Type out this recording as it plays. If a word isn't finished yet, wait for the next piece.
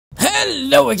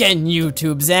Hello again,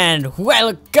 YouTubes, and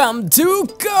welcome to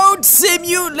Goat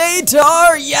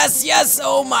Simulator! Yes,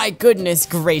 oh my goodness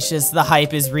gracious, the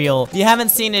hype is real. If you haven't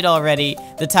seen it already,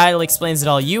 the title explains it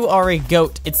all. You are a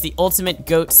goat. It's the ultimate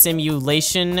goat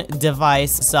simulation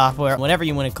device, software, whatever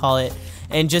you want to call it.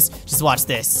 And just watch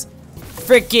this.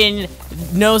 Freaking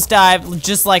nosedive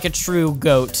just like a true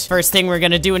goat. First thing we're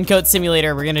gonna do in Goat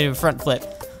Simulator, we're gonna do a front flip.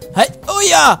 Hi, oh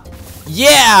yeah!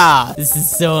 Yeah! This is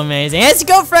so amazing. Hey, it's a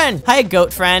goat friend! Hi,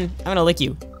 goat friend. I'm gonna lick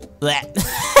you.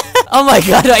 Oh my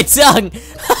god, my tongue!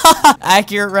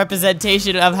 Accurate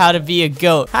representation of how to be a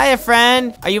goat. Hiya,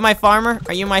 friend. Are you my farmer?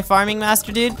 Are you my farming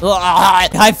master, dude?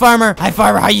 Hi, farmer. Hi,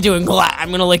 farmer. How you doing?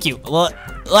 I'm gonna lick you.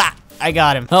 I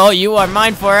got him. Oh, you are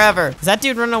mine forever. Is that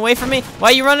dude running away from me? Why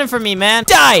are you running from me, man?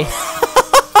 Die!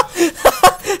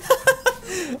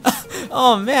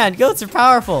 Oh man, goats are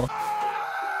powerful.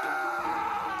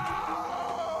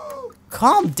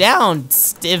 Calm down,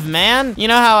 Stiv man. You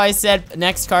know how I said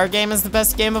next car game is the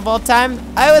best game of all time?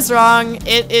 I was wrong.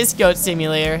 It is Goat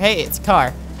Simulator. Hey, it's a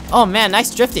car. Oh man,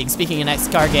 nice drifting. Speaking of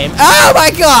next car game. Oh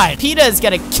my god! PETA is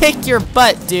gonna kick your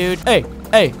butt, dude. Hey.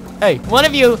 One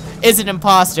of you is an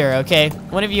imposter, okay?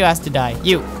 One of you has to die.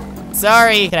 You.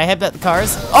 Sorry. Can I headbutt the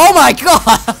cars? Oh my god!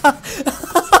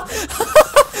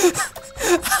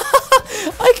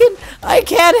 I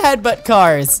can't headbutt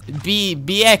cars.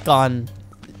 Beacon.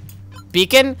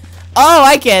 Beacon? Oh,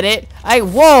 I get it.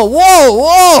 Whoa.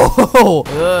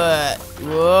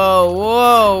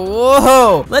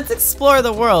 Let's explore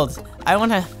the world. I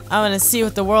wanna see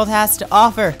what the world has to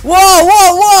offer.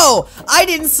 Whoa. I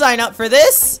didn't sign up for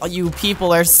this. Oh, you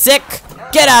people are sick.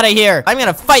 Get out of here. I'm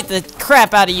gonna fight the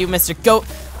crap out of you, Mr. Goat.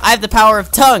 I have the power of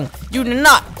tongue. You do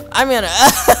not. I'm gonna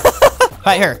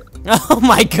fight her. Oh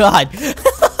my god.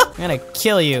 I'm gonna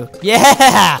kill you.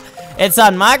 Yeah. It's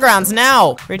on my grounds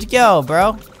now. Where'd you go,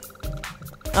 bro?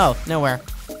 Oh, nowhere.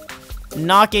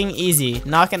 Knocking easy.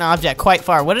 Knock an object quite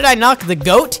far. What did I knock? The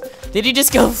goat? Did he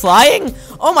just go flying?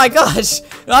 Oh my gosh.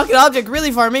 Knock an object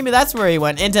really far. Maybe that's where he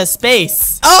went. Into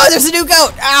space. Oh, there's a new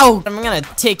goat. Ow. I'm gonna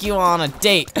take you on a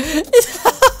date.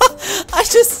 I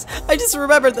just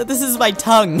remembered that this is my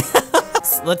tongue.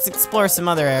 Let's explore some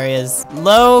other areas.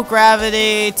 Low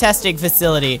gravity testing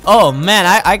facility. Oh man,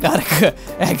 I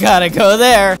gotta go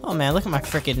there. Oh man, look at my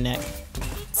freaking neck.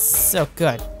 It's so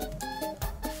good.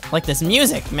 Like this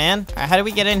music, man. All right, how do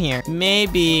we get in here?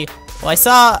 Maybe. Well, I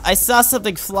saw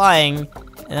something flying,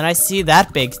 and then I see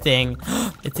that big thing.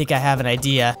 I think I have an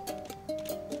idea.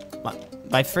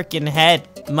 My freaking head.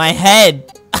 My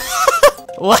head.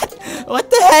 What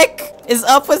the heck is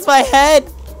up with my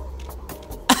head?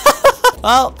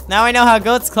 Well, now I know how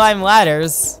goats climb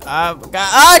ladders. Oh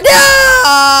no!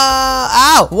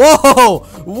 Ow!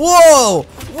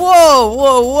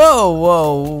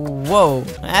 Whoa!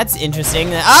 That's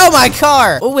interesting. Oh, my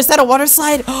car! Oh, is that a water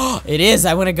slide? Oh, it is.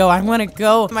 I wanna go.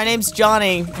 My name's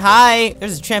Johnny. Hi.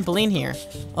 There's a trampoline here.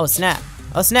 Oh, snap.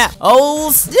 Higher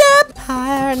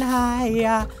and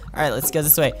higher. All right, let's go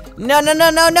this way. No.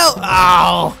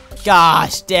 Oh,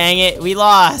 gosh, dang it. We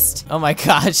lost. Oh my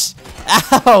gosh.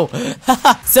 Ow!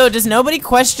 So does nobody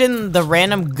question the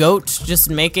random goat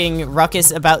just making ruckus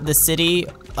about the city?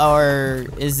 Or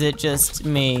is it just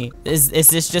me? Is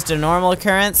this just a normal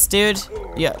occurrence, dude?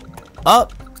 Yeah. Oh,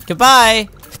 goodbye.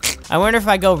 I wonder if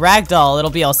I go ragdoll, it'll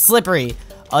be all slippery.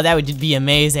 Oh, that would be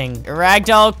amazing.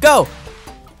 Ragdoll, go!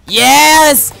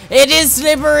 Yes! It is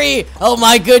slippery! Oh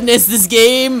my goodness, this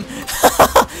game!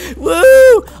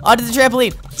 Woo! Onto the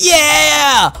trampoline.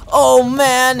 Yeah! Oh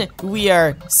man, we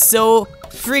are so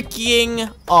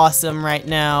freaking awesome right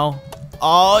now.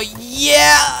 Oh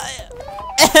yeah!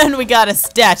 And we got a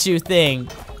statue thing.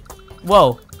 Whoa.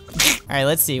 All right,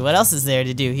 let's see. What else is there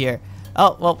to do here?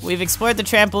 Oh, well, we've explored the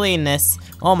trampoline-ness.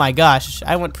 Oh my gosh,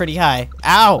 I went pretty high.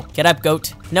 Ow! Get up,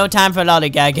 goat. No time for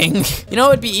lollygagging. You know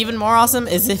what would be even more awesome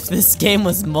is if this game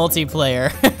was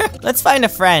multiplayer. Let's find a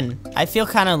friend. I feel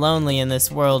kind of lonely in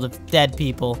this world of dead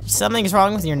people. Something's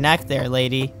wrong with your neck there,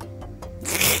 lady.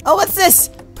 Oh, what's this?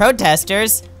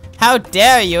 Protesters? How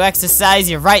dare you exercise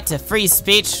your right to free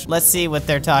speech? Let's see what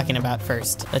they're talking about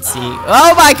first. Let's see.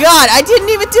 Oh my god, I didn't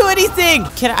even do anything!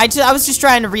 I was just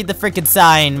trying to read the freaking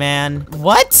sign, man.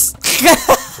 What?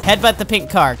 Headbutt the pink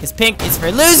car, because pink is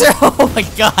for loser. Oh my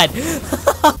god.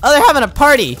 Oh, they're having a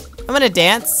party. I'm gonna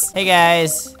dance. Hey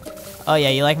guys. Oh yeah,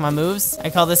 you like my moves? I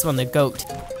call this one the goat.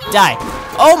 Die.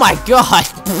 Oh my god.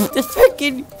 The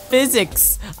freaking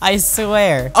physics, I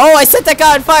swear. Oh, I set that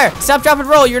guy on fire. Stop, drop, and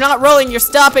roll. You're not rolling, you're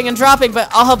stopping and dropping, but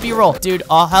I'll help you roll. Dude,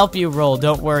 I'll help you roll.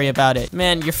 Don't worry about it.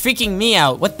 Man, you're freaking me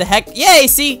out. What the heck? Yay,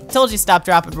 see? Told you stop,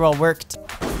 drop, and roll worked.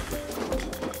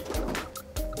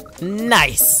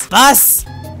 Nice. Bus.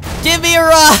 Give me a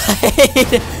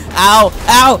ride! Ow,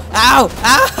 ow, ow,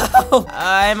 ow!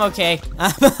 I'm okay.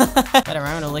 Whatever,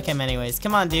 I'm gonna lick him anyways.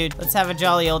 Come on, dude. Let's have a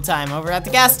jolly old time over at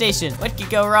the gas station. What could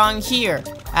go wrong here?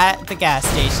 At the gas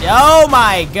station. Oh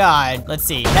my god. Let's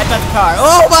see. Headbutt the car.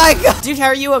 Oh my god! Dude, how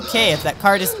are you okay if that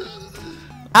car just...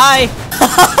 Hi!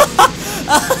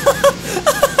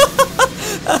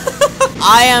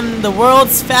 I am the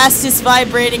world's fastest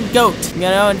vibrating goat. You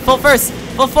know, in full force.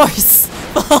 Full force.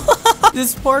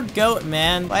 This poor goat,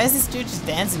 man. Why is this dude just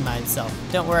dancing by himself?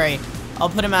 Don't worry. I'll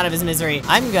put him out of his misery.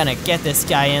 I'm gonna get this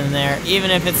guy in there,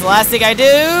 even if it's the last thing I do.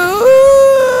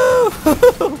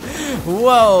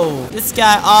 Whoa. This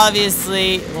guy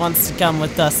obviously wants to come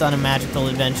with us on a magical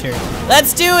adventure.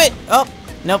 Let's do it. Oh.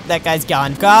 Nope, that guy's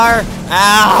gone. Car!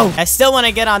 Ow! I still want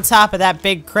to get on top of that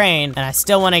big crane, and I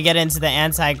still want to get into the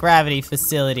anti-gravity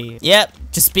facility. Yep,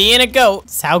 just being a goat.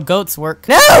 That's how goats work.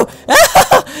 No!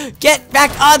 Get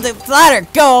back on the ladder!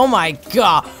 Go! Oh my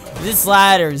god! This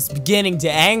ladder is beginning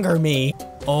to anger me.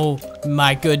 Oh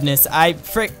my goodness,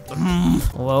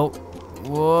 Whoa.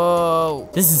 Whoa.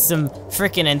 This is some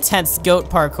freaking intense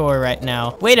goat parkour right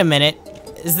now. Wait a minute.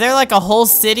 Is there like a whole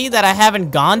city that I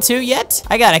haven't gone to yet?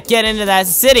 I gotta get into that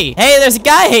city. Hey, there's a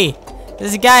guy!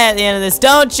 There's a guy at the end of this.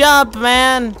 Don't jump,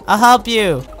 man. I'll help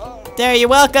you. There, you're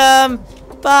welcome.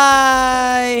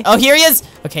 Bye. Oh, here he is.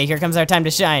 Okay, here comes our time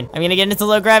to shine. I'm gonna get into the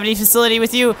low gravity facility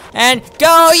with you and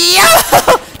go.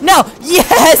 Yeah! No,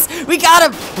 yes! We got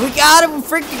him. We got him.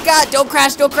 Freaking god. Don't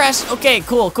crash, don't crash. Okay,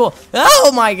 cool, cool.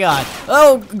 Oh my god.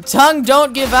 Oh, tongue,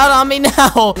 don't give out on me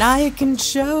now. Now I can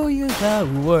show you the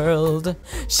world.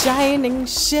 Shining,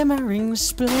 shimmering,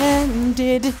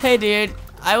 splendid. Hey, dude.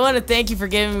 I want to thank you for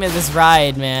giving me this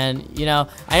ride, man. You know,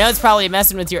 I know it's probably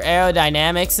messing with your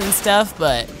aerodynamics and stuff,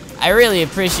 but I really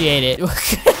appreciate it.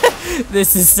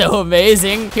 This is so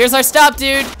amazing. Here's our stop,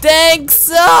 dude. Thanks.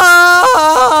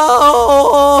 Oh,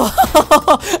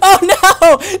 oh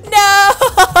no, no.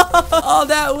 All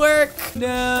that work.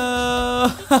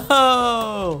 No.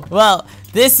 Well,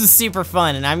 this was super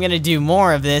fun, and I'm gonna do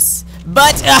more of this.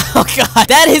 But, oh god,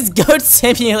 that is Goat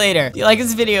Simulator. If you like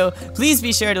this video, please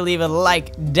be sure to leave a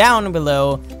like down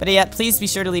below. But yeah, please be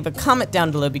sure to leave a comment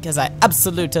down below because I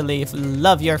absolutely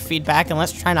love your feedback. And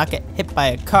let's try not get hit by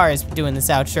a car as we're doing this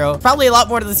outro. Probably a lot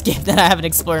more to this game that I haven't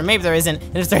explored. Maybe there isn't.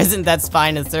 And if there isn't, that's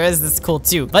fine. If there is, that's cool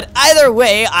too. But either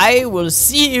way, I will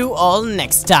see you all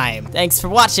next time. Thanks for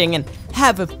watching and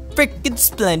have a freaking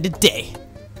splendid day.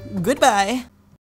 Goodbye.